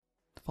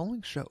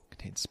following show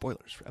contains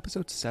spoilers for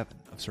episode 7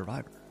 of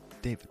Survivor,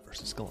 David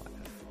vs. Goliath.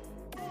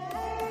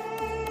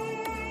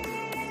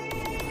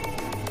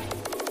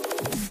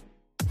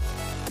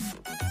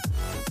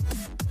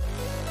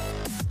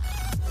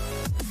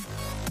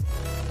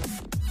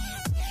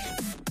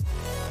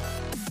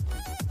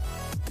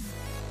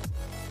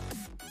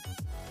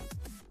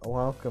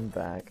 Welcome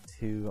back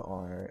to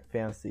our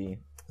Fantasy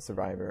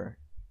Survivor,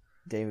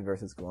 David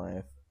vs.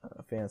 Goliath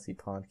fantasy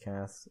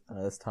podcast.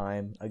 This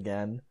time,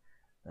 again,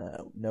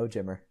 no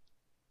Jimmer.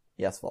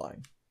 Yes,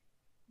 flying.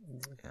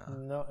 Yeah.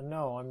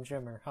 No, I'm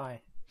Jimmer.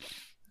 Hi.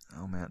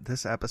 Oh man,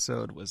 this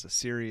episode was a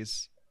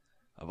series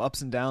of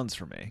ups and downs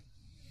for me.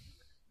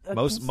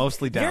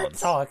 Mostly downs. You're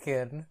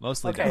talking.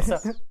 Mostly okay,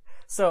 downs.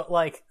 So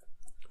like,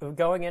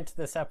 going into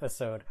this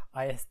episode,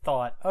 I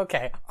thought,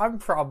 okay, I'm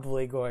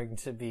probably going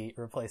to be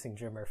replacing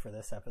Jimmer for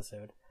this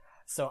episode.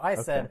 So I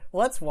said,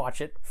 let's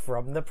watch it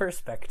from the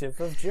perspective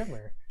of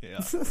Jimmer.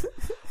 Yeah.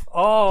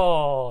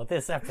 Oh,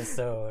 this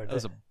episode. That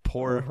was a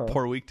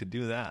poor week to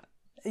do that.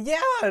 Yeah,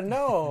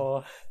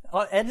 no.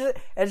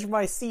 Edge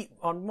my seat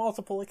on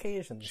multiple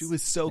occasions. She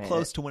was so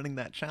close to winning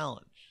that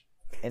challenge.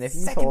 And if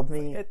you told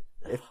me,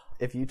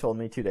 if you told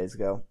me 2 days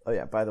ago, oh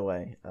yeah, by the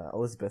way,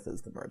 Elizabeth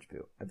is the merge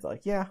boot, I'd be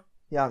like, yeah,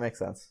 it makes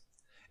sense.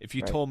 If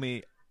you told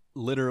me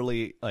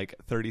literally like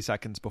 30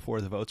 seconds before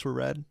the votes were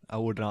read, I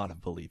would not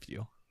have believed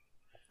you.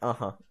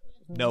 Uh-huh.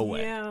 No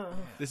way. Yeah.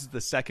 This is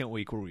the second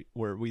week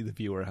where we the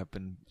viewer have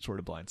been sort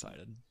of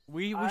blindsided.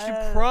 We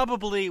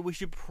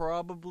should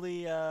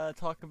probably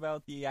talk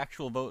about the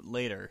actual vote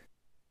later.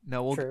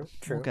 No, True.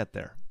 we'll get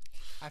there.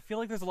 I feel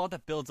like there's a lot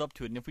that builds up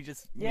to it, and if we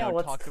just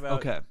let's talk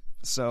about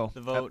So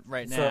the vote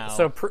right now.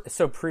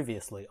 So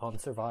previously on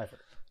Survivor.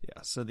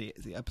 yeah, so the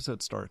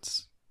episode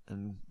starts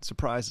and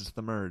surprises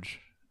the merge.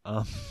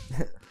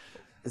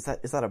 Is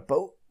that a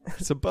boat?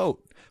 It's a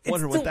boat.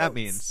 Wonder what that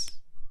boats.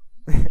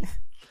 means.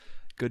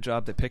 Good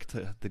job they picked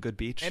the good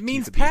beach. It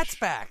means Tiva Pat's Beach.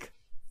 back.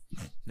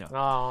 No,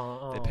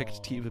 Oh. they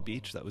picked Tiva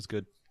Beach. That was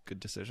good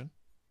decision.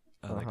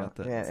 They got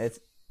the Man, it's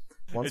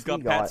It's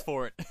got Pat's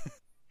for it.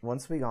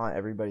 once we got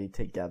everybody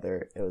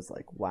together, it was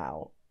like,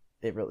 wow.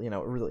 It really, it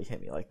really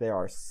hit me. Like, there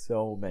are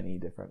so many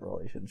different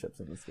relationships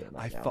in this game.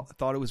 I Right now.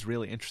 thought it was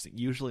really interesting.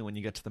 Usually when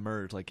you get to the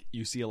merge, like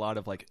you see a lot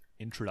of like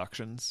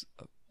introductions,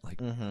 like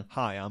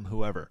hi, I'm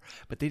whoever.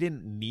 But they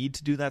didn't need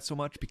to do that so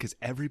much because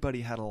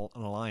everybody had an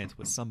alliance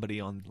with somebody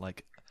on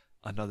like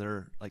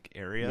another like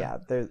area.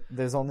 Yeah,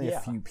 there's only a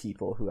few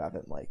people who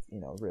haven't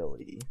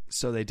really.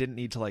 So they didn't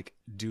need to like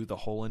do the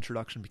whole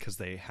introduction because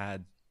they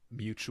had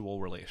mutual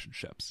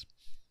relationships.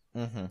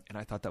 Mm-hmm. And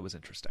I thought that was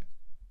interesting.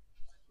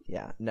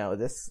 Yeah, no,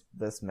 this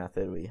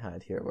method we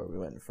had here where we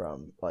went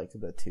from like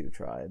the two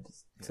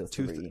tribes to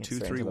three. 2,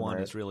 3, 1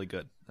 is really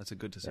good. That's a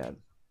good decision.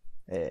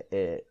 Yeah,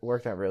 it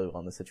worked out really well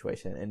in the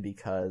situation, and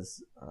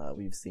because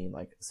we've seen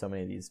like so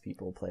many of these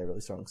people play a really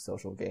strong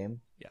social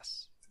game.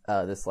 Yes.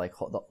 This like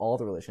all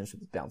the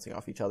relationships bouncing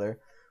off each other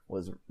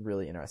was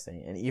really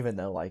interesting, and even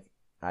though like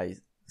I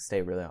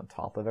stay really on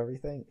top of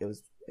everything, it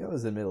was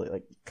admittedly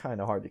like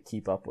kind of hard to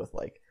keep up with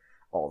like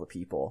all the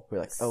people. We're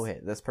like, oh hey,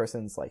 this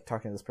person's like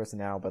talking to this person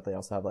now, but they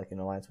also have like an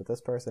alliance with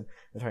this person.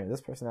 They're talking to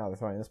this person now. They're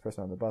throwing this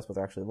person on the bus, but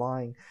they're actually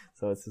lying.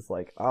 So it's just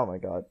like, oh my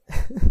god.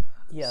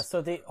 Yeah,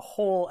 so the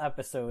whole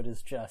episode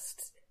is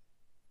just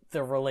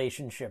the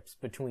relationships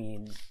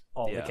between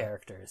all the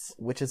characters,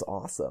 which is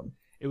awesome.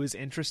 It was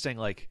interesting.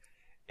 Like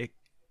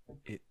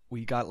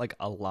we got like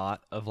a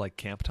lot of like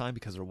camp time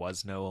because there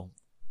was no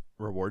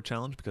reward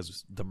challenge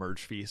because the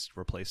merge feast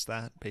replaced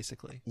that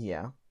basically.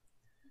 Yeah.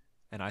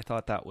 And I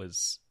thought that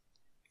was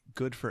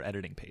good for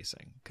editing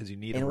pacing because you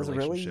need and a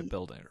relationship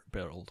really...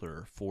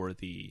 builder for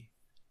the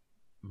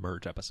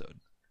merge episode.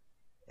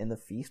 And the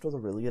feast was a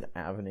really good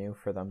avenue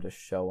for them to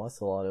show us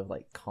a lot of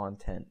like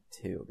content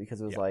too,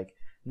 because it was like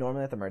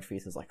normally at the merge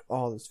feast is like,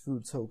 oh, this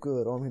food's so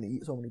good, oh, I'm gonna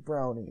eat so many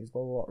brownies,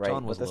 blah blah blah. Right?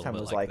 John was but this a little time bit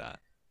it was like that.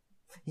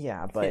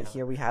 Yeah, but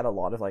here we had a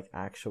lot of like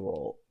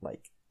actual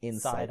like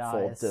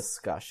insightful eyes.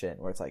 discussion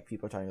where it's like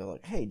people are talking about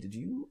like, hey, did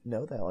you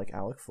know that like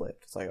Alec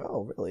flipped? It's like,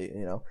 oh really,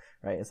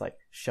 right? It's like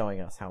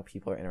showing us how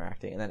people are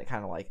interacting, and then it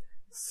kind of like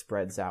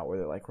spreads out where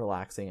they're like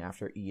relaxing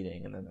after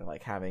eating, and then they're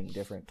like having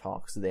different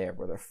talks there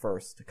where they're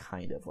first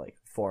kind of like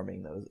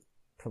forming those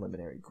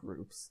preliminary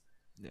groups.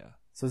 Yeah.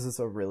 So this is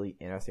a really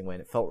interesting way,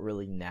 and it felt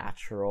really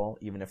natural,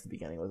 even if the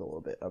beginning was a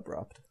little bit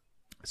abrupt.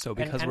 So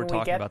because and we're we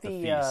talking get about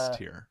the feast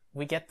here,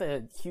 we get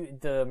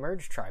the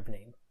merge tribe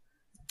name.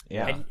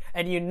 Yeah.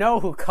 And you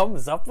know who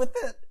comes up with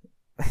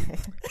it?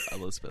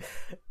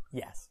 Elizabeth.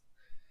 Yes.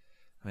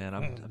 Man,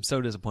 I'm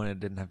so disappointed it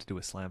didn't have to do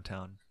with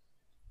Slamtown.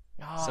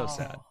 So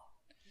sad.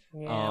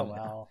 Yeah,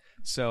 well.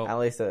 So at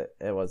least it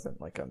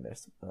wasn't like a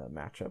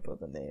matchup of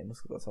the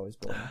names. That's always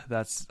boring.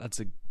 That's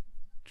a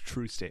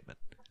true statement.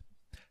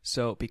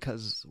 So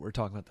because we're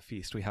talking about the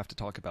feast, we have to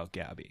talk about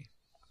Gabby,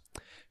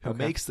 who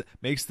makes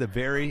the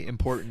very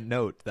important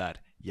note that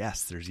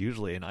yes, there's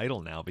usually an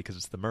idol now because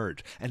it's the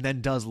merge, and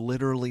then does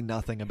literally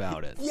nothing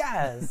about it.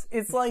 Yes,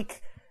 it's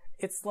like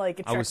It's like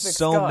a I was Chex Mix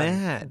so gun,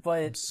 mad.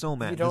 but I'm so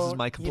mad. You This is don't,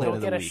 my you complaint don't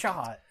of the get a week.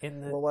 shot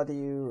in the. Well, what do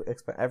you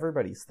expect?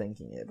 Everybody's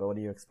thinking it, but what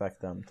do you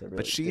expect them to really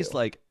But she's do?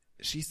 like,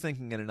 she's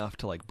thinking it enough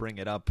to like bring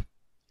it up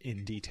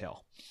in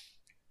detail.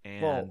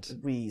 And Well,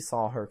 we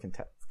saw her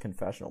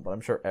confessional, but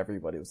I'm sure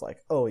everybody was like,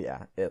 "Oh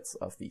yeah, it's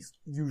a feast."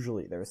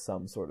 Usually, there's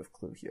some sort of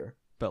clue here.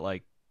 but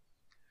like,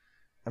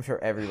 I'm sure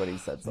everybody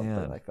said something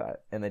Man. like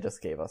that, and they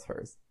just gave us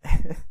hers.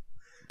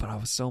 but I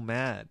was so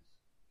mad.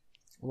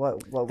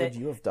 What would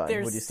you have done?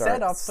 There's Would you start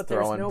setup, but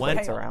there's throwing no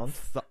points payoff.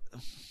 around?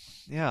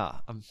 Yeah,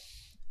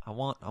 I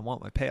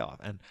want my payoff,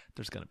 and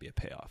there's gonna be a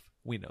payoff.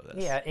 We know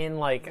this. Yeah, in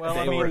like Well,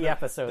 I mean, 40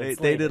 episodes.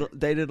 They later.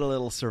 did a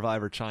little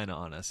Survivor China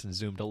on us and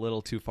zoomed a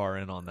little too far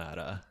in on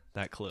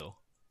that clue.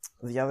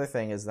 The other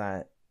thing is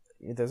that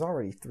there's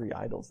already 3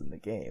 idols in the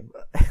game.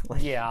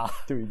 Like, Yeah.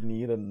 do we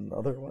need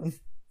another one?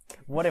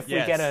 What if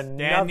Yes, we get Dan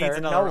needs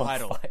another nullifier?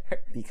 idol.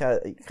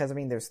 Because I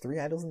mean, there's 3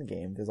 idols in the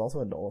game. There's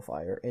also a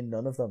nullifier, and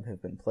none of them have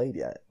been played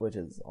yet, which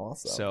is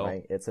awesome. So-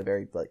 right? It's a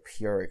very like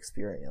pure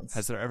experience.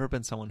 Has there ever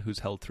been someone who's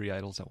held 3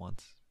 idols at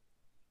once?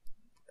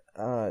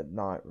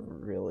 Not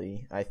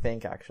really. I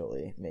think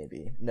actually,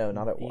 maybe no,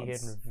 not at The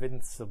once.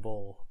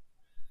 Invincible.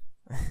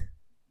 The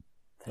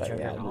But yeah,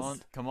 Juggernaut. it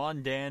was- Come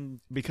on, Dan.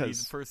 Because-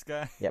 be the first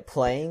guy. Yeah,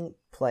 playing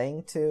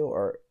 2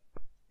 or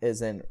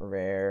isn't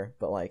rare,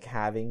 but like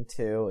having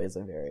 2 is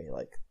a very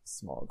like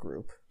small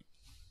group.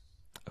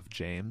 Of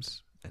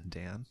James and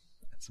Dan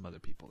and some other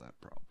people that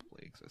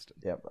probably existed.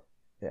 Yeah, but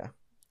yeah,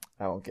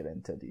 I won't get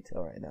into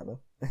detail right now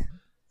though.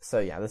 So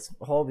yeah, this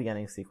whole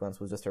beginning sequence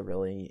was just a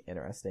really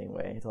interesting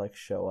way to like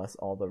show us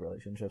all the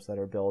relationships that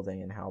are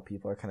building and how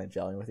people are kind of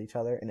gelling with each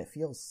other, and it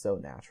feels so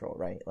natural,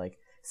 right? Like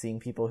seeing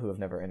people who have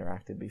never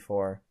interacted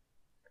before,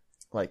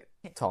 like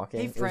talking.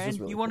 Hey, it was friend, just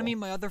really you want to cool. meet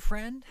my other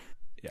friend?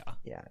 Yeah.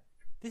 Yeah,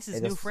 This is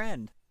It new just-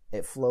 friend.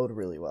 it flowed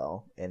really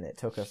well, and it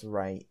took us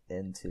right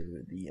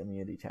into the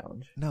immunity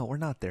challenge. No, we're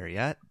not there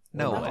yet.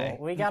 No No, way.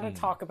 We got to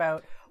talk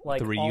about like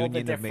The all the reunion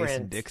of different.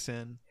 Mason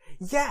Dixon.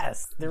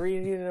 Yes, the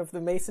reunion of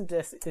the Mason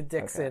Dixon.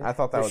 Okay, I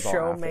thought that the was all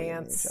after the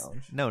immunity showmance,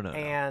 challenge. No.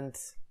 and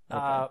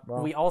Okay,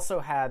 well. we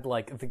also had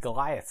like the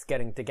Goliaths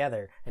getting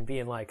together and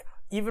being like,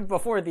 even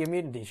before the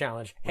immunity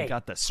challenge, We hey,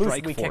 got the who strike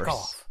should we kick force.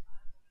 off?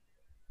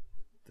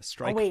 The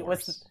strike Oh wait,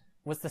 force.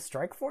 was the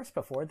strike force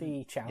before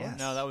the challenge? Yes.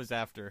 No, that was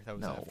after. That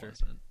was No, it after.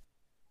 wasn't.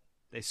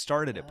 They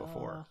started it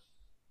before.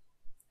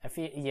 I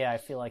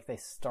feel like they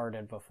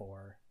started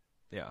before.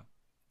 Yeah.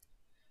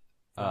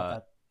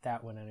 Not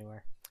that went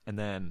anywhere. And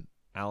then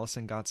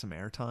Allison got some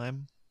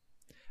airtime.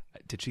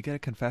 Did she get a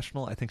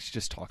confessional? I think she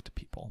just talked to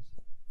people.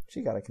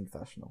 She got a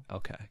confessional.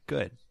 Okay,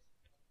 good.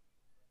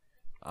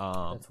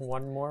 That's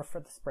one more for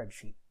the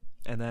spreadsheet.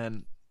 And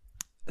then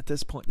at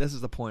this point, this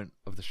is the point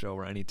of the show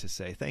where I need to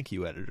say thank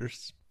you,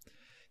 editors,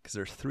 because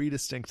there's 3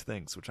 distinct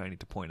things which I need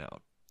to point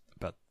out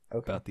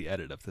about the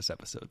edit of this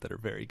episode that are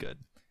very good.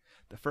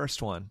 The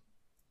first one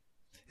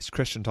is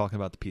Christian talking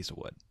about the piece of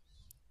wood.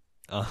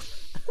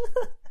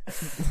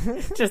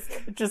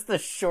 just the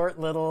short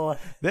little.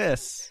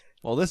 This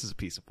is a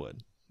piece of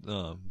wood,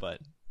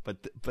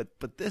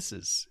 but this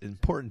is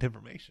important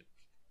information.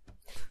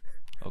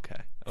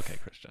 Okay,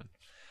 Christian.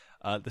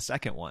 The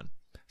second one.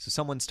 So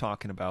someone's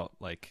talking about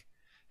like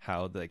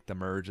how like the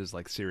merge is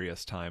like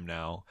serious time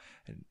now,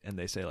 and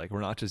they say like we're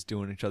not just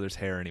doing each other's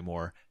hair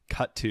anymore.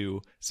 Cut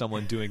to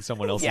someone doing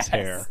someone else's Yes.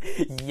 hair.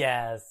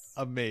 Yes.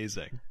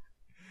 Amazing.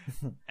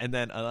 And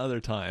then another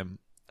time,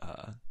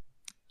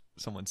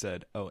 someone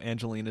said, "Oh,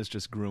 Angelina's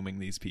just grooming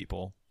these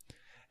people,"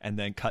 and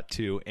then cut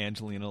to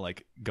Angelina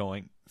like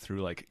going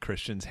through like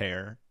Christian's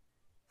hair,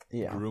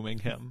 Yeah. grooming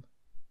him.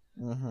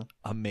 Mm-hmm.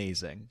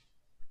 Amazing.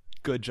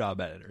 Good job,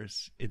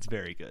 editors. It's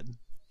very good.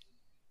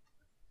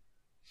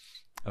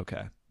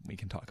 Okay, we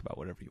can talk about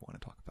whatever you want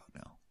to talk about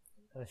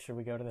now. Should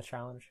we go to the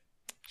challenge?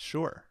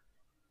 Sure.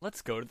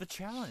 Let's go to the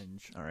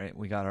challenge. All right,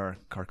 we got our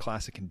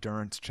classic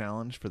endurance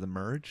challenge for the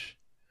merge.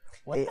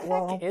 What the heck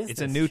well, is It's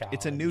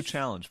this a new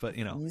challenge, but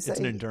you know, it's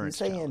an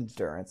endurance You say challenge.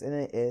 endurance, and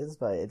it is,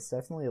 but it's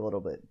definitely a little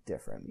bit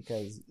different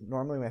because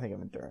normally when I think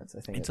of endurance, I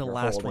think It's that a you're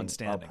last one holding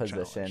standing a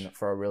position challenge.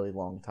 for a really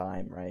long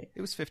time, right?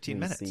 It was 15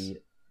 minutes.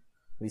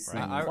 We see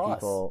Right.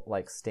 people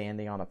like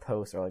standing on a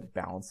post or like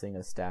balancing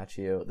a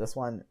statue. This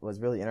one was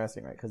really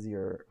interesting, right? Because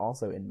you're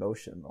also in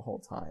motion the whole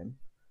time,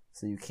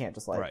 so you can't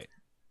just like Right.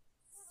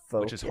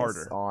 focus Which is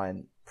harder.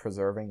 on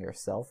preserving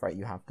yourself, right?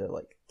 You have to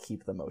like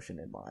keep the motion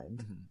in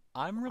mind.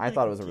 I'm really I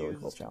thought it was a really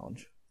confused cool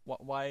challenge.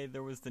 Why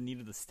there was the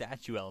need of the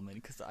statue element?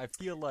 Because I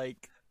feel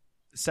like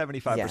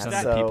 75% Yeah, of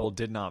the so- people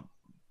did not.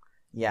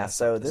 Yeah, mess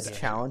so up the this statue.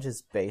 challenge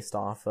is based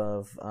off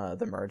of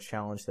the merge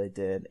challenge they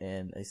did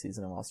in a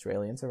season of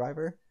Australian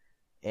Survivor,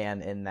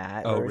 and in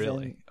that Oh, version,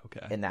 really?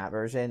 Okay. in that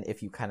version,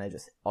 if you kind of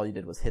just all you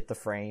did was hit the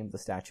frame, the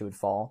statue would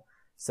fall.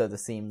 So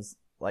this seems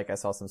like I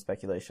saw some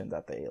speculation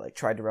that they like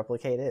tried to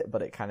replicate it,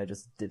 but it kind of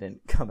just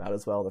didn't come out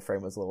as well. The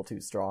frame was a little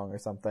too strong or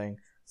something,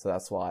 so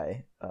that's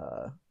why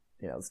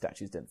the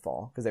statues didn't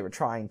fall because they were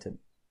trying to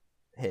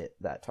hit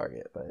that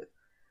target, but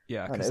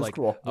Yeah, I don't know, because it was like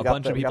cool. We a got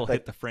bunch the- of we got people the-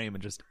 hit the frame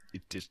and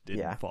it just didn't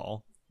Yeah.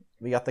 fall.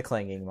 we got the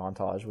clanging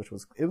montage, which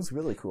was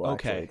really cool.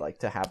 Okay. Actually, like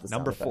to have the sound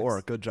Number 4,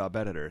 effects. good job,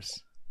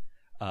 editors.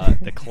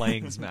 The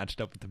clangs matched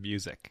up with the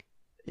music.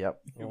 Yep.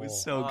 It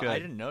was so good. I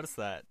didn't notice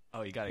that.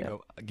 Oh, you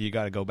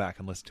gotta go back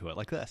and listen to it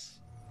like this.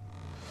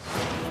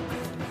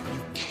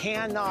 You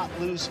cannot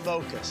lose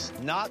focus,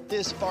 not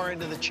this far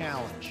into the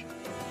challenge.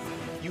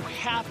 You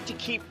have to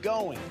keep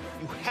going.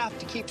 You have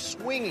to keep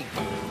swinging.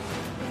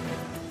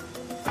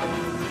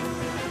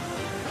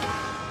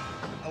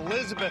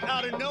 Elizabeth,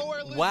 out of nowhere.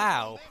 Elizabeth.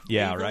 Wow.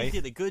 Yeah, They really right?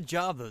 did a good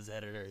job, those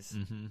editors.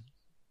 Mm-hmm.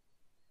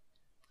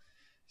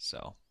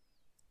 So,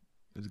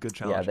 it was a good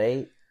challenge.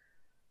 Yeah,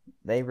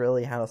 they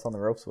really had us on the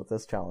ropes with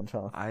this challenge,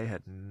 huh? I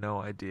had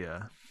no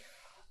idea.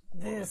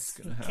 This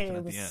gonna happen at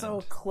came the so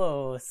end.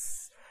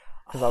 close.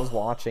 Because I was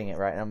watching it,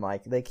 right, and I'm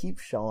like, they keep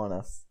showing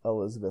us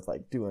Elizabeth,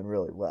 like, doing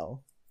really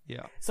well.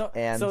 Yeah.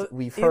 And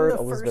we've in heard the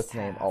Elizabeth's first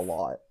name half- a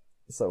lot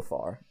so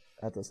far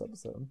at this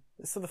episode.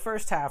 So the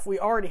first half, we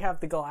already have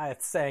the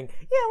Goliath saying,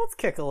 "Yeah, let's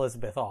kick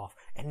Elizabeth off,"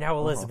 and now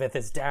Elizabeth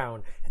is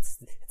down. It's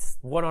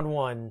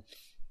 1-on-1.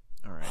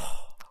 All right.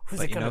 Who's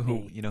But it gonna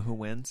be? you know who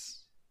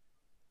wins?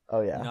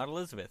 Oh, yeah. Not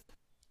Elizabeth.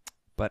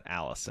 But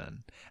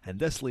Allison. And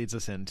this leads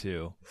us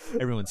into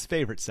everyone's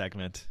favorite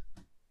segment,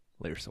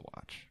 Layers to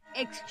Watch.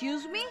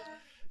 Excuse me?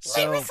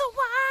 So,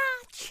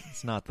 Watch! this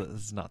is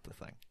not the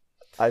thing.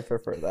 I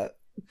prefer that.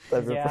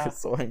 I prefer Yeah.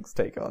 Swing's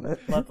take on it.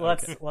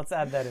 Let's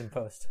add that in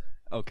post.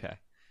 Okay.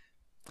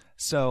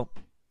 So,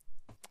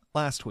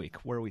 last week,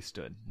 where we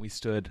stood,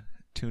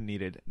 Toon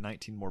needed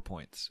 19 more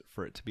points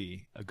for it to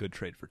be a good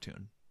trade for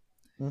Toon.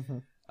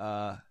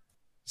 Mm-hmm.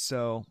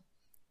 So,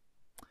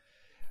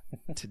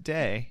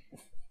 today,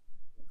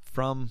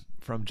 from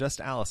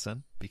just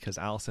Allison, because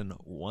Allison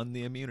won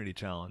the immunity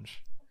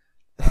challenge,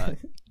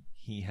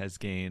 he has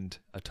gained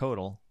a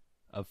total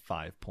of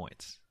 5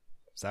 points.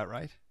 Is that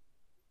right?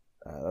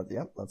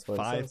 Yep, that's what it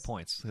 5 says.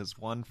 points. His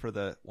one for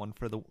the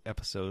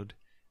episode,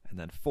 and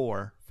then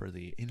 4 for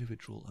the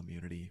individual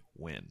immunity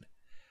win.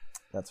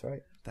 That's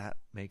right. That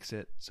makes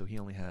it so he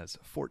only has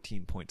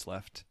 14 points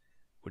left,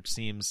 which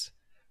seems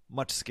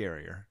much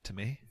scarier to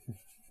me.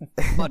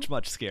 much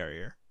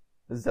scarier.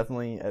 It's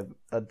definitely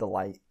a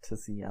delight to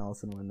see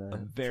Allison win the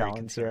I'm very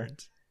challenge here.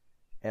 concerned.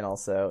 And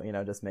also,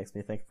 just makes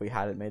me think if we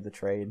hadn't made the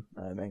trade,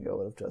 Mango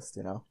would have just,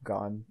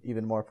 gone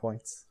even more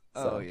points.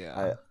 So Oh,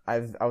 yeah.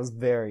 I was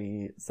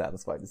very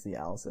satisfied to see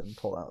Allison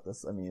pull out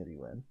this immunity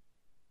win.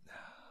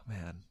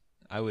 Man,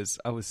 I was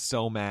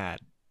so mad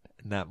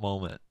in that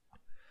moment.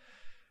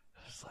 I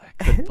was like,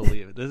 I couldn't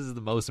believe it. This is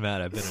the most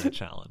mad I've been in a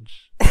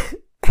challenge. This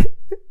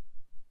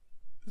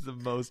is the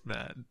most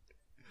mad.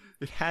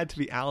 It had to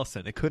be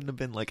Allison. It couldn't have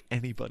been like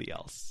anybody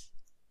else.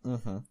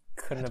 Mm-hmm.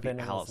 Couldn't have be been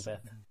Allison.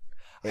 Elizabeth.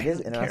 It I is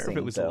don't care if interesting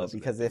it was though,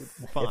 Elizabeth. because if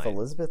Fine.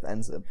 Elizabeth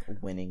ends up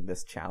winning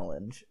this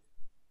challenge,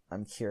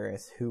 I'm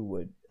curious who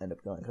would end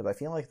up going, because I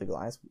feel like the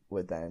Goliath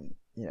would then,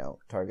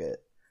 target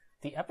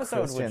The episode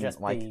would Christian, just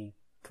like be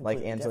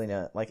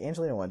Angelina. Like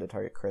Angelina wanted to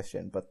target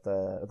Christian, but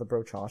the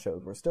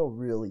Brochachos were still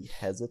really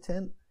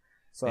hesitant.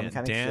 So I'm And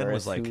kind of Dan curious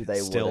was like who they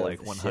still would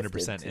like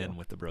 100% in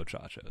with the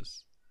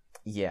Brochachos.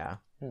 Yeah.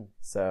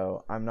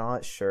 So I'm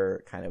not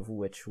sure kind of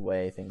which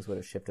way things would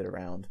have shifted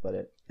around, but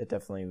it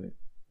definitely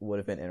would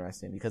have been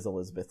interesting because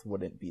Elizabeth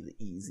wouldn't be the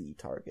easy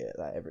target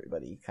that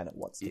everybody kind of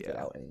wants to get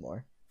out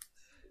anymore.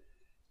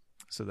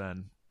 So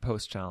then,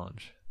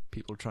 post-challenge,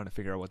 people are trying to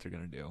figure out what they're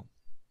going to do.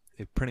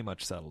 They pretty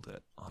much settled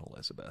it on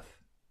Elizabeth.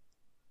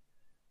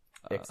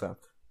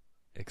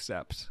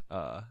 Except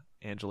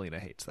Angelina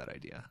hates that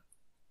idea.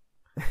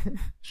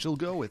 She'll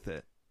go with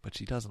it, but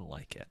she doesn't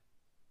like it.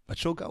 But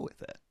she'll go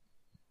with it,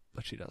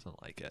 but she doesn't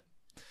like it.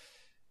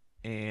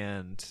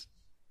 And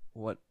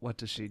what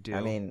does she do?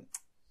 I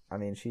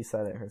mean, she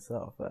said it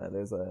herself.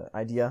 There's an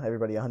idea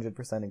everybody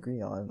 100%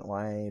 agree on.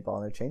 Why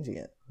bother changing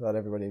it? Thought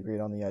everybody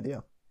agreed on the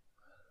idea.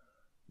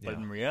 But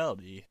in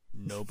reality,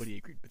 nobody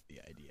agreed with the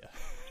idea.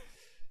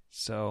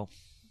 So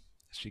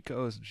she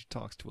goes and she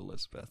talks to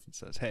Elizabeth and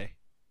says, "Hey,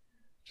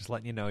 just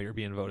letting you know you're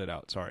being voted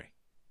out. Sorry."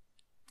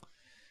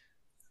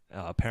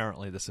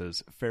 Apparently, this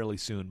is fairly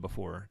soon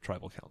before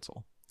Tribal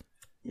Council.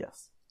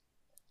 Yes.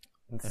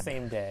 the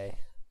same day.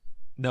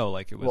 No,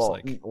 like it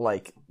was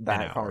like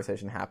that hour.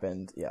 conversation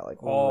happened. Yeah, like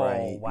Oh,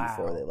 right wow.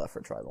 before they left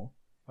for Tribal.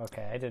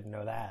 Okay, I didn't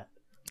know that.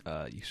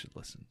 You should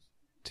listen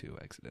to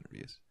exit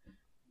interviews.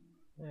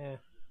 Yeah.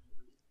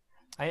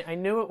 I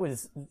knew it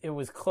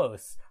was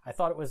close. I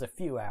thought it was a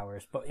few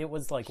hours, but it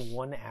was like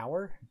 1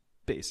 hour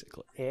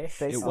Basically.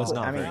 ish. It was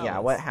not I mean, very yeah.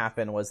 long. What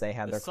happened was they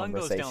had The their sun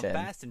goes conversation.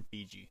 down fast in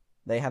Fiji.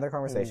 They had their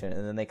conversation,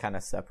 and then they kind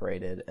of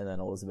separated, and then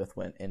Elizabeth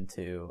went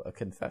into a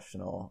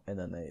confessional, and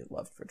then they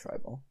left for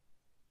Tribal.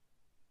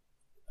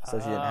 So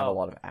she didn't have a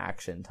lot of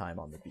action time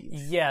on the beach.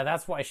 Yeah,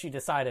 that's why she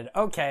decided,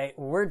 okay,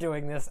 we're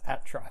doing this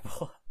at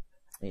Tribal.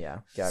 Yeah,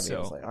 Gabby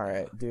was like, all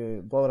right,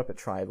 blow it up at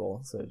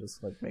Tribal, so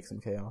just like make some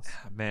chaos.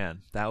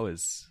 Man, that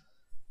was...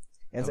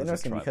 And it's that was a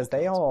interesting Tribal because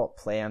they council. all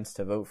planned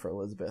to vote for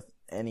Elizabeth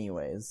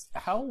anyways.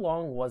 How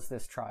long was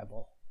this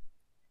Tribal?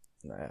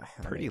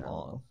 Pretty I don't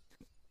long. know.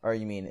 Or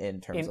you mean in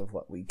terms of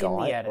what we the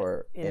got, edit.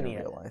 or In in the real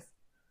edit. life?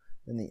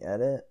 In the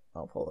edit,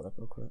 I'll pull it up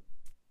real quick.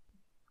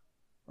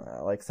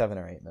 Like 7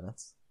 or 8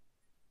 minutes.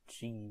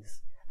 Jeez.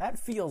 That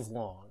feels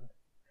long.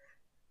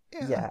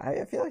 Yeah,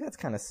 I feel like that's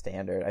kind of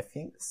standard. I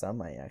think some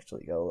might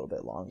actually go a little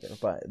bit longer,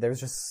 but there's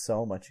just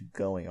so much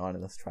going on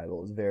in this tribal.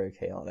 It was very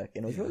chaotic,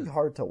 and it was really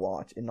hard to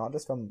watch, and not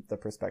just from the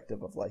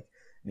perspective of like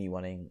me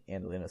wanting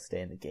Angelina to stay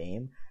in the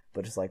game,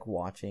 but just like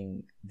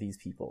watching these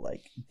people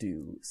like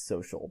do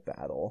social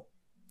battle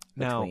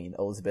between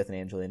Elizabeth and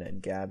Angelina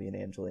and Gabby and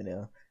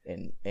Angelina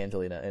and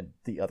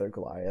the other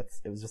Goliaths.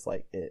 It was just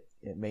like it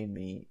made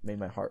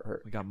my heart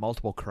hurt. We got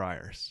multiple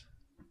criers.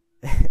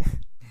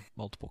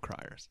 Multiple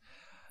criers.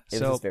 It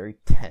was just very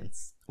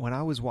tense. When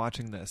I was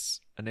watching this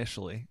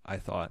initially, I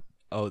thought,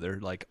 oh, they're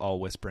like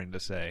all whispering to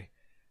say,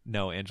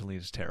 no,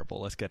 Angelina's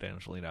terrible. Let's get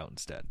Angelina out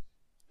instead.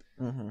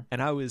 Mm-hmm.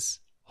 And I was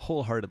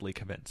wholeheartedly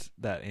convinced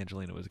that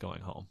Angelina was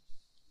going home.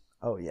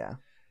 Oh, yeah.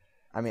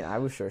 I mean, I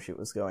was sure she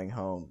was going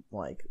home,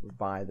 like,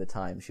 by the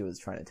time she was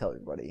trying to tell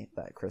everybody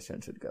that Christian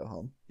should go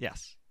home.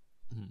 Yes.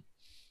 Mm-hmm.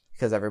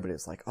 Because everybody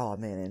was like, oh,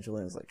 man,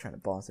 Angelina's, like, trying to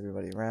boss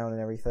everybody around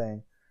and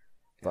everything.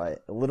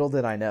 But little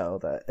did I know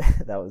that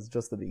that was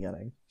just the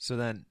beginning.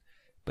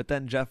 But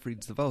then Jeff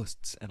reads the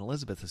votes, and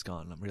Elizabeth is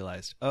gone, and I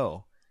realized,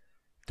 oh,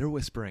 they're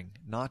whispering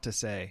not to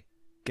say,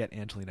 get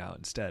Angelina out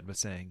instead, but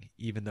saying,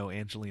 even though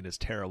Angelina's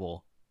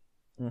terrible,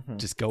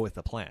 just go with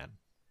the plan.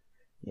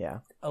 Yeah.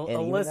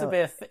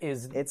 Elizabeth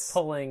is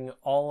pulling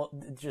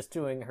just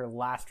doing her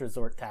last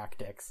resort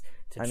tactics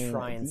to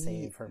try and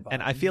save her body.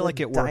 And I feel like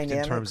it worked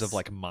in terms of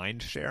like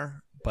mind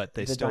share, but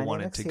they still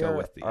wanted to go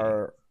with the...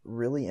 are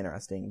really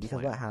interesting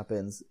because what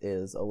happens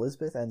is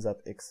Elizabeth ends up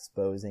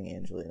exposing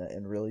Angelina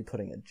and really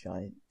putting a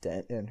giant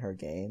dent in her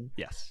game.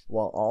 Yes.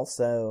 While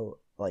also,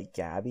 like,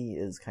 Gabby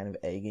is kind of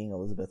egging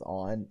Elizabeth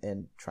on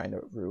and trying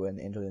to ruin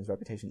Angelina's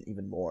reputation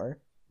even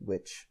more,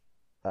 which...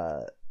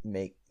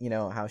 you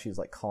know how she was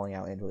like calling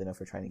out Angelina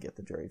for trying to get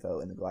the jury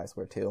vote in the Goliath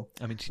War too.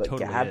 I mean, she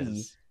totally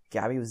is.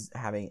 Gabby was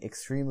having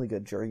extremely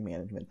good jury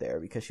management there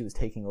because she was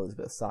taking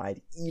Elizabeth's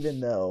side, even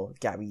though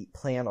Gabby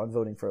planned on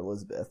voting for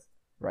Elizabeth.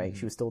 Right,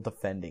 she was still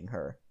defending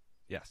her.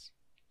 Yes.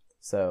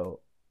 So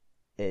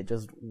it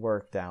just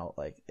worked out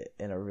like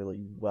in a really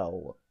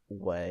well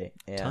way.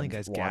 And I'm telling you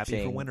guys,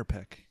 Gabby for winner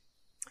pick.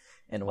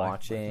 And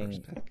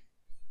watching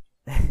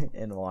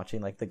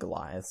like the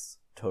Goliaths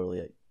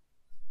totally.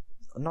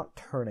 Not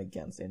turn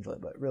against Angelina,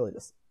 but really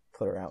just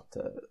put her out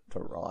to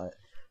rot,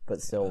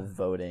 but still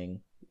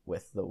voting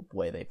with the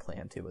way they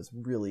planned to was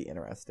really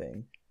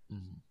interesting.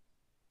 Mm-hmm.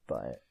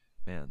 But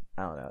man,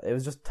 I don't know. It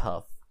was just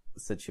tough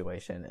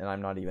situation, and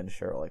I'm not even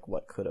sure like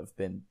what could have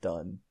been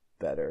done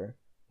better,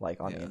 like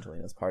on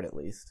Angelina's part at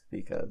least,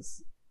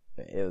 because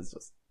it was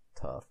just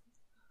tough.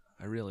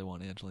 I really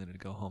want Angelina to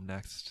go home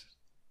next.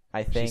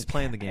 I think she's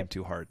playing the game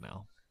too hard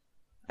now.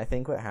 I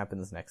think what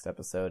happens next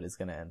episode is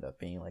going to end up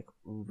being like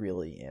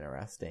really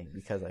interesting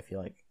because I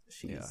feel like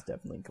she's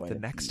definitely going to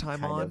next be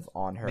time kind of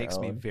on her makes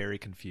own. me very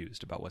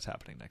confused about what's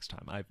happening next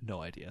time. I have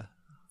no idea.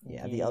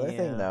 Yeah, the other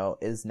thing though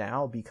is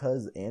now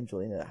because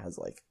Angelina has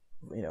like,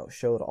 you know,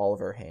 showed all of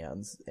her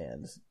hands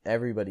and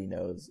everybody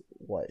knows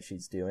what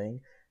she's doing,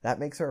 that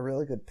makes her a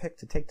really good pick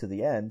to take to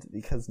the end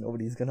because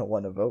nobody's going to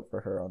want to vote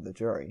for her on the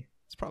jury.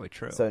 It's probably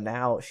true. So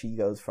now she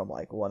goes from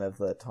like one of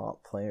the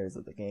top players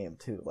of the game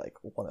to like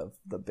one of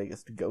the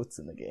biggest goats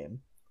in the game.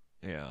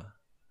 Yeah.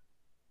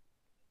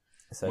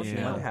 So she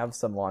might have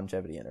some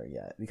longevity in her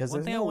yet because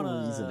there's no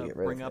reason to get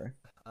rid of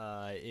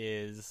her.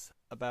 Is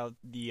about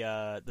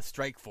the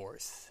Strike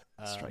Force.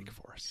 Strike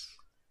Force.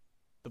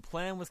 The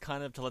plan was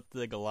kind of to let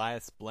the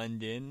Goliaths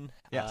blend in,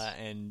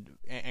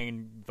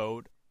 and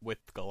vote with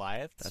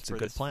Goliaths. That's a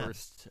good plan.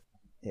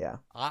 Yeah,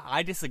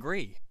 I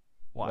disagree.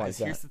 Why is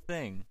that? Here's the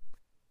thing.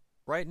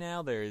 Right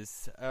now,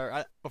 there's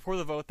before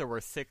the vote there were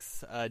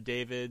 6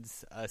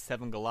 Davids,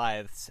 7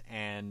 Goliaths,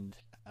 and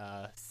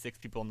 6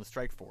 people in the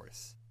Strike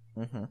Force.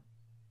 Mm-hmm.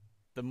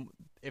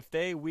 If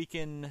they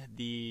weaken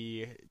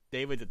the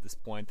Davids at this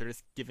point, they're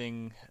just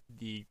giving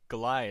the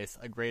Goliaths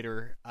a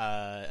greater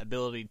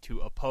ability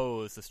to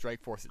oppose the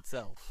Strike Force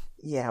itself.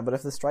 Yeah, but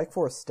if the Strike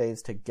Force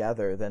stays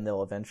together, then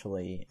they'll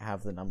eventually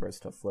have the numbers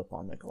to flip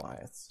on the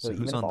Goliaths. So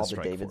even who's if on all the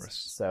Strike Davids,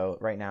 Force? So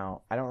right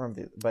now, I don't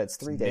remember, but it's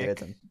 3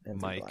 Davids and 3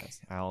 Mike,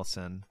 Goliaths.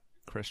 Allison,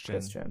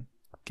 Christian,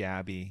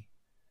 Gabby,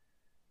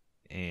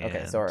 and...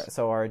 Okay,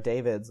 so our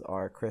Davids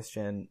are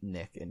Christian,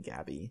 Nick, and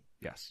Gabby.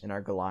 Yes. And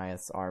our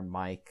Goliaths are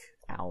Mike,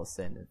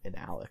 Allison, and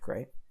Alec,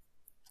 right?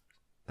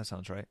 That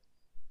sounds right.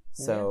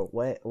 So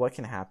what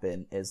can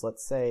happen is,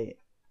 let's say,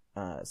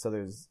 so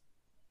there's...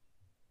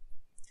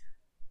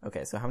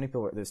 Okay, so how many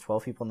people... There's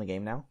 12 people in the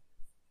game now?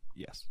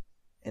 Yes.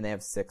 And they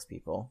have 6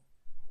 people.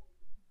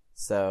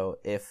 So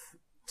if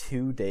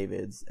 2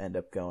 Davids end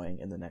up going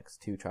in the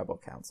next 2 tribal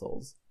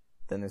councils,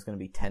 then there's going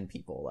to be 10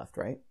 people left,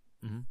 right?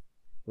 Mm-hmm.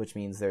 Which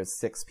means there's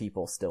 6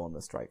 people still in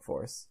the Strike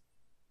Force.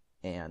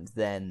 And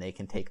then they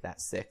can take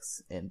that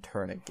 6 and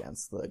turn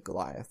against the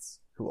Goliaths,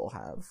 who will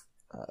have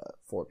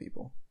 4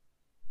 people,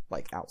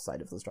 like,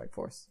 outside of the Strike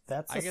Force.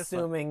 That's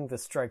assuming the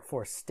Strike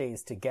Force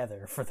stays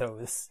together for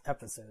those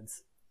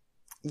episodes.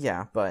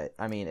 Yeah, but,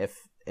 I mean, if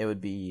it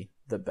would be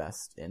the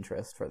best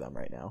interest for them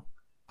right now.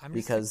 I'm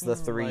just Because the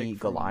thinking, three like,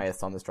 from-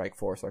 Goliaths on the Strike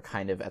Force are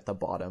kind of at the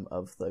bottom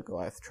of the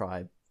Goliath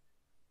tribe.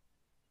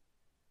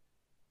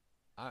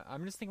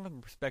 I'm just thinking from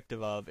the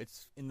perspective of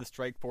it's in the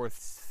Strike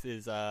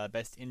Force's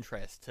best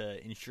interest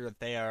to ensure that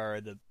they are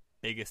the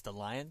biggest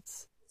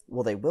alliance.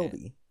 Well, they will Yeah.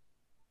 be.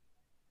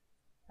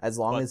 As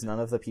long But- as none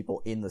of the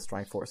people in the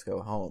Strike Force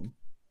go home,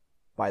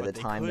 by But the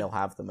they time could- they'll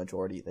have the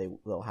majority,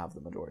 they'll have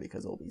the majority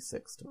because it'll be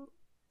 6-4.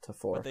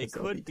 But they 'cause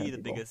there'll could be 10 the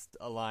people. biggest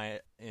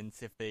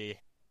alliance if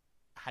they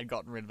had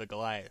gotten rid of the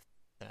Goliath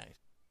tonight.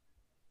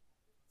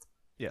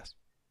 Yes.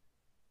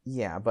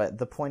 Yeah, but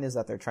the point is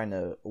that they're trying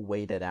to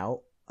wait it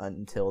out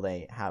until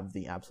they have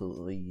the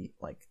absolutely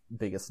like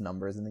biggest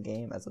numbers in the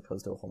game, as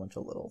opposed to a whole bunch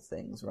of little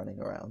things running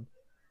around.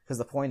 Because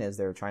the point is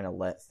they're trying to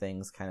let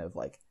things kind of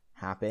like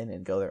happen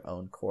and go their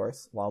own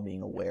course while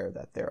being aware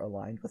that they're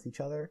aligned with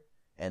each other.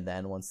 And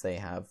then once they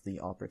have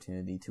the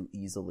opportunity to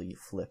easily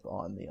flip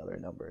on the other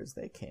numbers,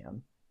 they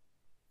can.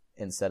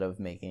 Instead of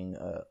making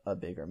a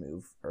bigger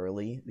move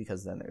early,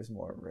 because then there's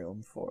more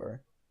room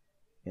for,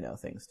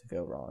 things to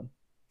go wrong.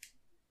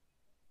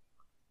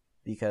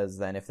 Because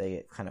then if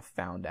they kind of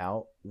found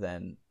out,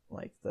 then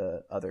like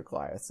the other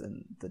Goliaths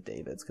and the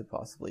Davids could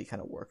possibly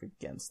kind of work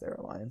against their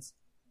alliance.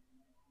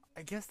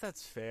 I guess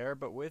that's fair,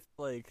 but with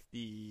like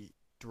the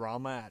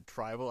drama at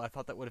Tribal, I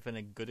thought that would have been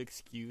a good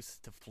excuse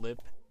to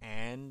flip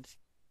and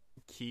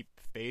keep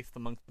faith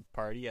amongst the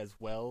party as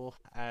well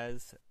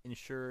as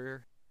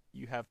ensure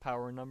you have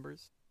power in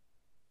numbers.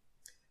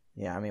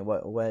 Yeah, I mean,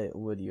 what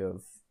would you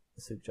have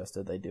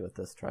suggested they do with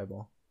this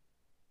Tribal?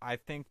 I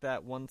think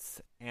that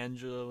once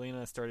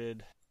Angelina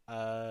started,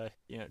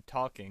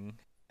 talking,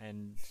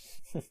 and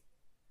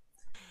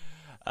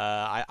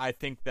I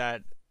think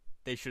that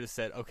they should have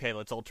said, "Okay,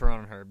 let's all turn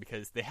on her,"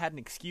 because they had an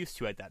excuse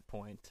to at that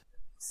point.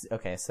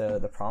 Okay, so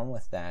the problem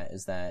with that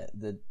is that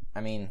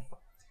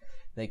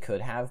they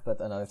could have,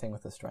 but another thing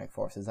with the Strike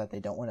Force is that they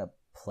don't want to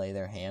play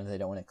their hand. They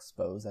don't want to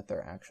expose that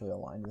they're actually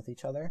aligned with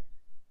each other,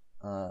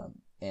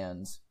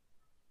 and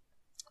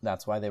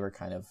that's why they were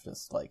kind of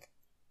just like.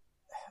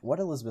 What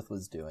Elizabeth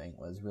was doing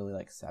was really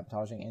like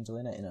sabotaging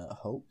Angelina in a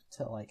hope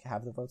to like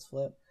have the votes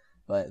flip,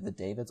 but the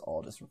Davids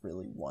all just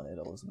really wanted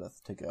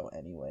Elizabeth to go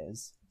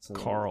anyways. So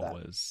Carl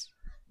was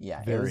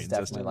it very was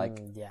definitely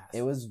insistent. Yes.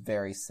 it was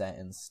very set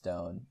in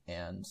stone,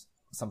 and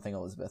something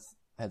Elizabeth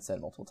had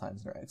said multiple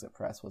times in her exit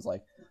press was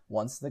like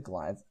once the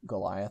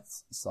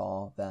Goliaths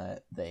saw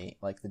that the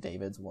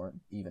Davids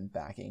weren't even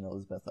backing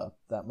Elizabeth up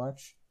that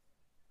much,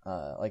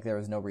 there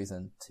was no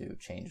reason to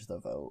change the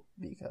vote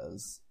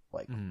because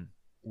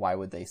why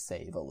would they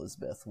save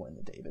Elizabeth when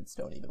the Davids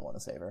don't even want to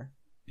save her?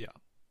 Yeah.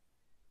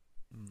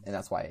 And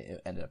that's why it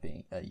ended up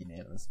being a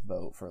unanimous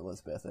vote for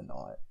Elizabeth and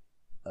not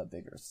a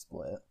bigger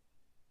split.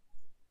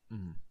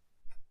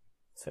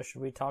 So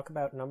should we talk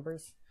about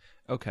numbers?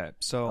 Okay,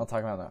 so I'll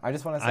talk about that. I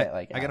just want to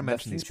say, I gotta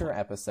mention the these future points.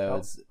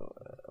 episodes,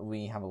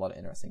 we have a lot of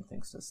interesting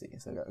things to see.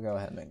 So go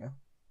ahead, Mingo.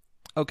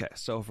 Okay,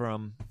 so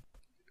from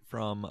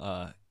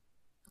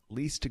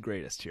least to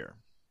greatest here,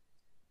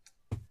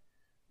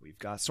 we've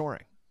got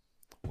Soaring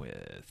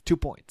with 2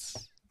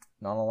 points.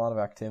 Not a lot of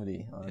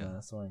activity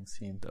on Soaring's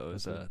team.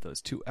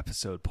 Those 2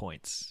 episode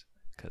points,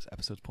 because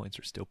episode points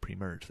are still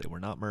pre-merged. They were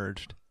not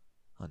merged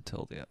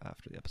until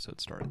after the episode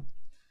started.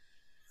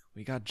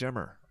 We got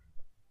Jemmer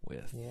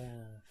with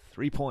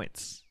 3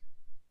 points.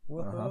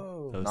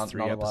 Whoa. Those Not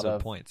 3 a lot episode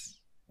of- points.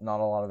 Not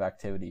a lot of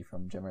activity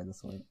from Jimmer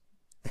this week.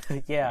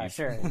 Yeah,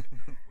 sure.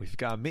 We've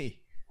got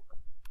me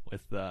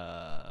with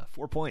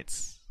 4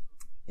 points.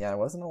 Yeah, there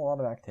wasn't a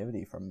lot of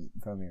activity from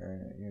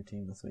your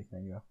team this week,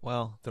 Mingo.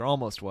 Well, there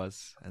almost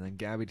was, and then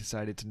Gabby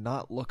decided to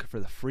not look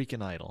for the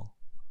freaking idol.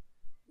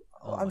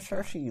 Well, I'm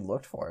sure she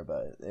looked for it,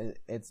 but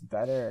it's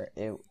better.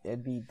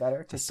 It'd be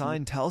better to The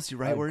sign tells you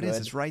right a where it is.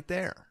 good- It's right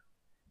there.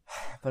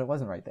 but it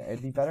wasn't right there.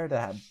 It'd be better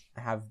to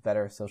have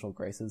better social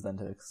graces than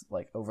to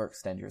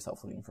overextend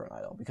yourself looking for an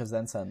idol, because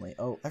then suddenly,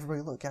 oh,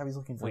 everybody look, Gabby's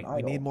looking for an idol.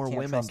 We need more Can't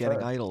women trust getting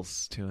her.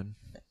 idols, Tune.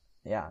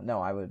 Yeah,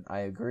 no, I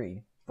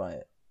agree,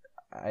 but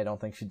I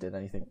don't think she did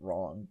anything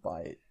wrong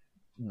by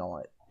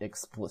not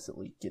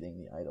explicitly getting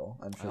the idol.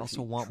 I'm sure I also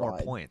she want more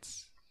tried.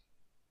 points.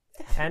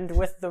 And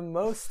with the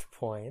most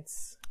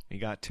points, We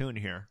got Tune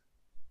here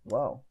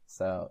Whoa,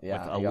 so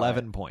yeah, with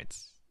 11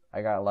 points.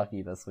 I got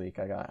lucky this week.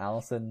 I got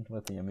Allison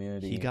with the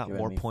immunity. He got giving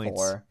more me points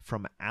 4,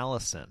 from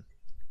Allison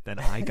than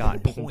I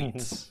got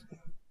points.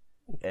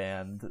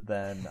 and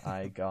then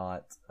I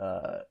got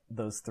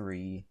those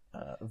 3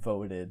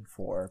 voted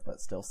for,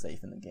 but still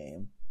safe in the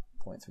game.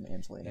 Points from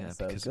Angelina. Yeah,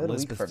 so because good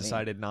Elizabeth week for me.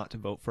 decided not to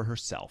vote for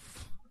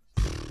herself.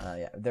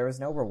 Yeah, there was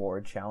no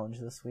reward challenge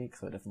this week,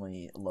 so it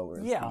definitely lowers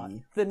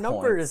the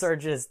numbers points. are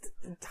just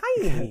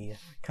tiny.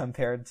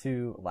 Compared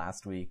to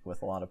last week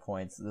with a lot of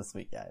points. This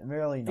week, yeah,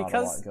 really not a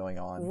Because lot going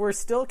on. We're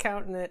still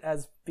counting it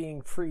as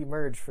being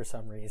pre-merged for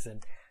some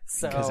reason.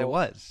 So Because it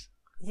was.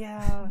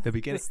 Yeah. The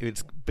beginning.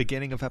 It's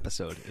beginning of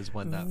episode is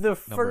when that The number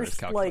first, is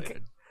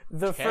calculated.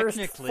 The first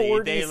Technically,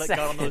 40 they seconds.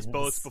 got on those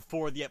boats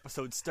before the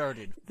episode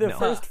started. The No.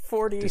 first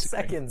 40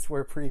 Disagree. seconds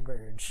were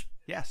pre-merge.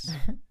 Yes.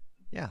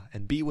 Yeah,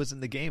 and B was in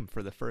the game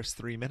for the first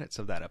 3 minutes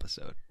of that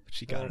episode. But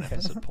she got an Okay.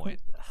 episode point.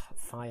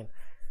 Fine.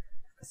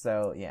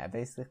 So yeah,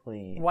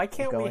 basically. Why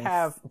can't we going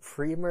have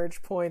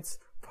pre-merge points,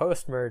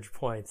 post-merge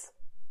points,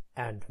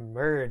 and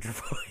merge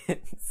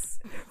points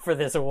for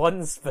this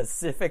one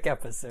specific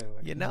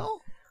episode? You know,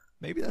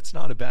 maybe that's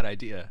not a bad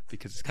idea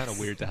because it's kind of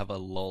weird to have a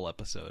lull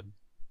episode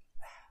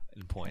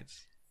in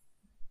points.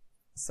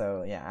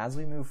 So yeah, as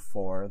we move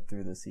forward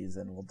through the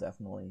season, we'll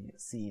definitely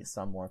see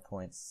some more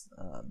points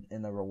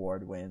in the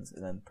reward wins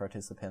and then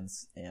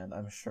participants, and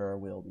I'm sure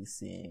we'll be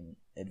seeing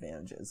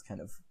advantages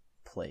kind of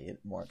played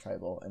more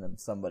tribal, and then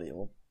somebody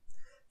will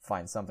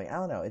find something. I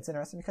don't know. It's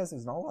interesting because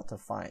there's not a lot to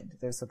find.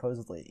 There's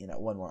supposedly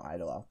one more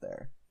idol out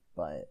there,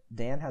 but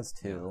Dan has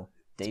 2,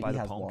 by Davey the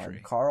has palm 1, tree.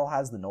 Carl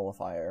has the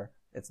nullifier.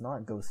 It's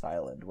not Ghost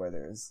Island where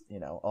there's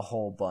a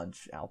whole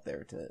bunch out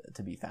there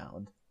to be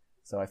found.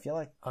 So I feel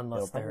like Unless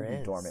it'll probably there be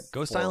is. dormant.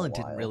 Ghost for a Island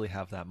didn't while. really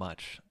have that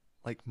much.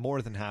 Like,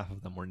 more than half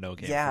of them were no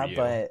game Yeah, for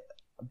you.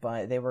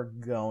 but they were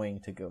going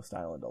to Ghost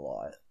Island a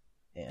lot.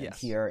 And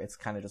Yes. here it's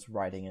kind of just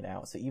writing it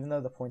out. So even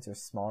though the points are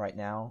small right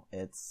now,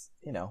 it's,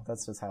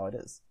 that's just how it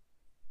is.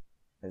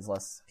 There's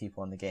less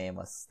people in the game,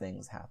 less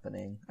things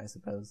happening, I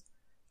suppose.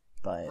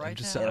 But Right I'm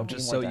just now- so, it'll I'm be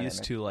just more so used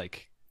dynamic. to,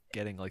 like,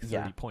 getting, like, 30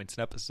 Yeah. points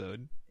an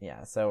episode.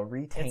 Yeah, so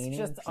retaining It's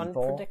just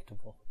people,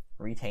 unpredictable.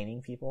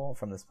 retaining people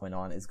from this point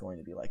on is going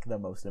to be, like, the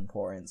most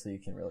important, so you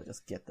can really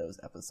just get those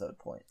episode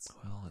points.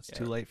 Well, it's Yeah.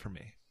 too late for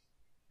me.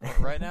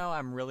 Right now,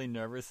 I'm really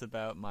nervous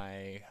about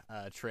my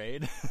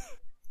trade.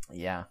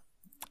 Yeah.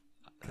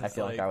 I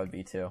feel like I would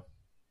be too.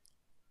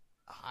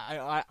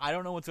 I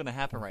don't know what's going to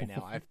happen right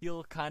now. I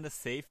feel kind of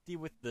safety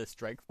with the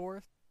Strike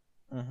Force.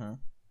 Mm-hmm.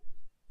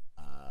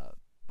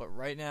 But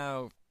right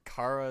now,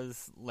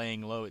 Kara's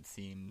laying low, it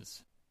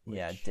seems.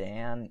 Yeah, which-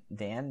 Dan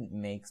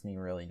makes me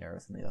really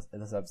nervous in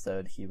this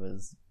episode. He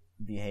was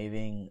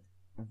behaving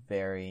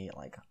very,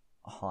 like,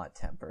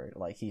 hot-tempered.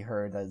 Like, he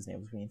heard that his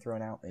name was being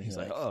thrown out, and He's he,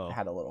 like, like, "Oh,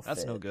 had a little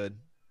That's fit. no good.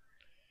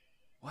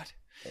 What?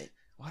 It-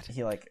 What?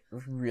 He, like,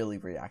 really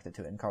reacted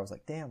to it, and Carl was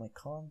like, damn, like,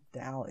 calm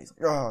down. He's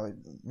like, oh,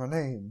 my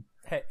name.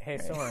 Hey,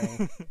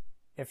 Soren.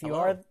 If you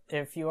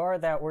Hello? are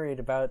that worried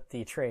about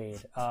the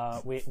trade,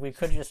 we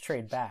could just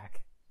trade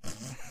back.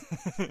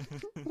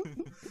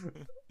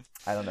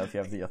 I don't know if you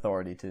have the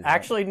authority to.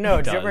 Actually, no.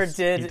 He does. Jimmer He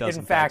did, does,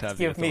 in fact, have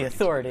the give me to do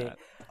authority. that.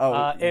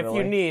 Oh, If really?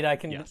 you need, I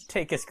can Yes.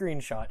 take a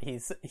screenshot.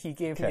 He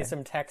gave me Okay.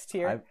 some text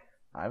here.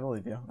 I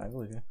believe you. I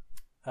believe you.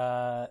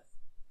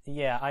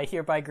 Yeah, I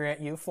hereby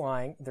grant you,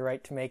 Flying, the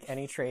right to make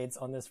any trades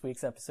on this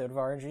week's episode of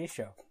RNG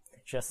Show.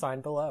 Just sign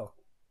below.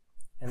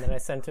 And then I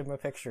sent him a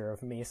picture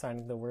of me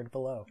signing the word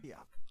below. Yeah.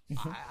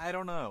 I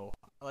don't know.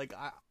 Like,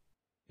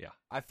 Yeah.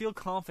 I feel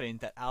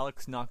confident that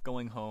Alex not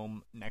going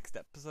home next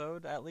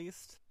episode, at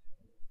least.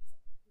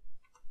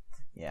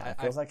 Yeah, I-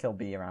 it feels like he'll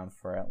be around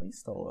for at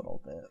least a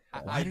little bit.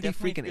 but- Why did he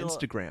definitely freaking feel-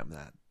 Instagram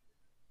that?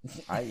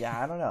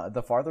 I don't know.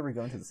 The farther we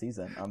go into the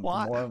season, the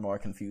Why? more and more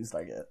confused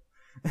I get.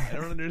 I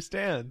don't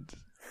understand.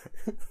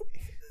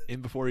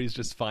 In before he's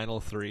just final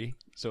 3,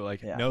 so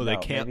like, Yeah, no, they no,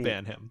 can't maybe-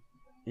 ban him.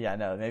 Yeah,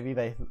 no,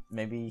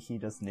 maybe he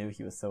just knew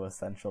he was so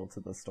essential to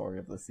the story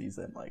of the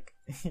season, like,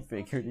 he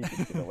figured he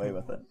could get away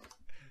with it.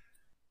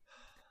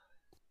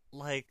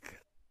 Like,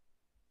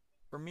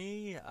 for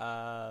me,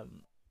 I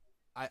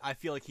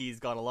feel like he's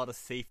got a lot of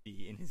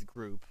safety in his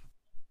group.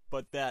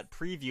 But that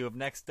preview of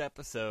next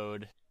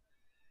episode,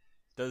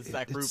 does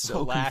that group It's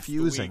so last the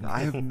confusing. week? I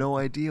have no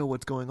idea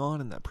what's going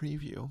on in that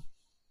preview.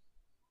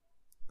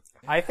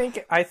 I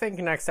think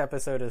next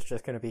episode is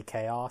just going to be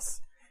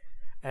chaos.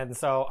 And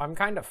so I'm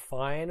kind of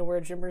fine where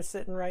Jimmer's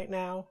sitting right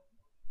now.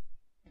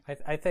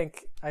 I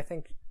think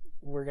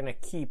we're going to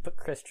keep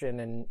Christian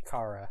and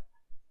Kara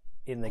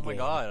in the Oh game. my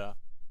god.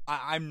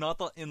 I'm not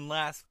in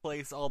last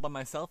place all by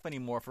myself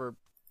anymore for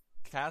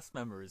cast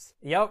members.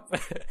 Yep.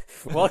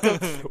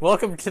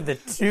 welcome to the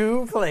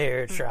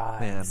 2-player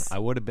tribes. Man, I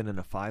would have been in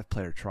a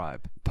 5-player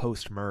tribe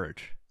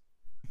post-merge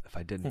if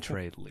I didn't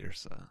trade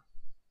Lyrsa.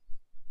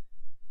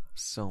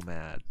 So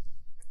mad.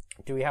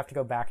 Do we have to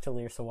go back to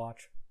Lyrsa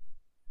Watch?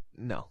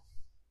 No.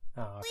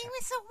 Oh, okay.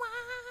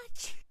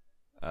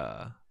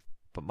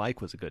 But Mike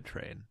was a good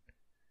trade.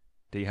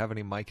 Do you have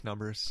any Mike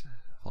numbers,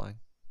 Flying?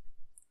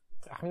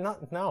 I'm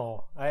not.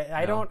 No,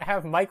 I No? don't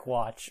have Mike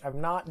Watch.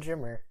 I'm not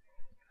Jimmer.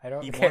 I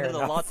don't He care wanted a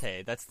enough.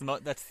 latte. That's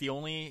the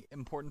only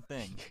important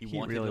thing. He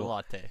wanted really a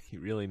latte. He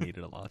really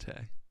needed a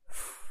latte.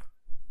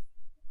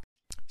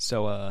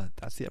 So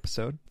that's the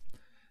episode.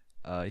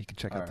 You can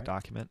check out the Alright.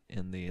 document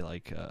in the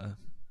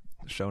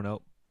show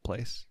note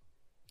place,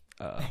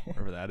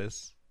 wherever that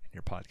is in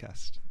your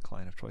podcast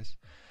client of choice.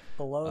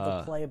 Below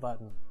the play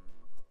button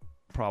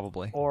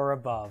Probably, or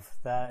above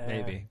that.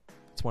 maybe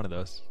it's one of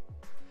those.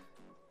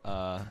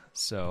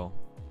 So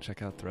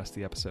check out the rest of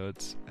the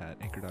episodes at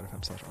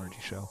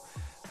anchor.fm/RNG show.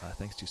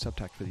 Thanks to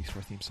Subtact for the East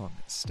theme song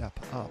Step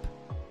Up.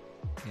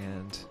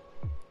 And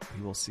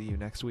we will see you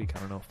next week. I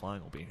don't know if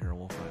Flying will be here.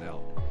 We'll find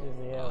out.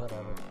 Yeah,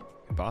 whatever.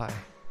 Goodbye.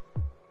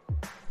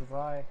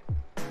 Goodbye.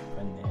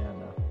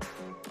 Banana.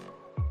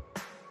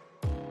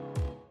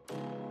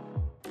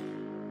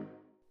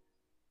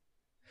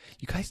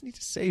 You guys need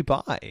to say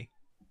bye.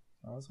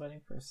 I was waiting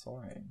for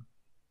Soaring.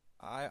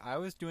 I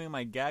was doing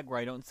my gag where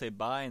I don't say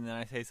bye and then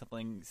I say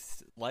something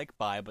like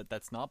bye, but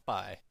that's not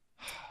bye.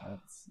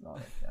 That's not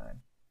a gag.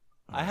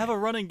 I have a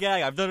running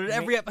gag. I've done it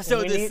every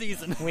episode this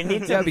season. We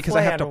need to Yeah, because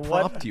I have to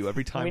plan prompt you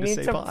every time we to need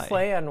say to bye.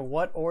 plan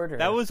what order.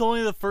 That was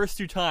only the first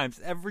 2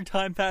 times. Every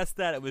time past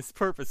that, it was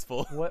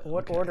purposeful.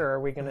 What order are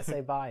we going to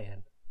say bye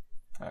in?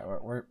 All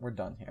right, we're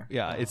done here.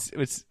 Yeah, it's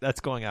that's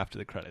going after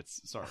the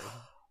credits. Sorry.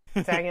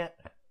 Dang it.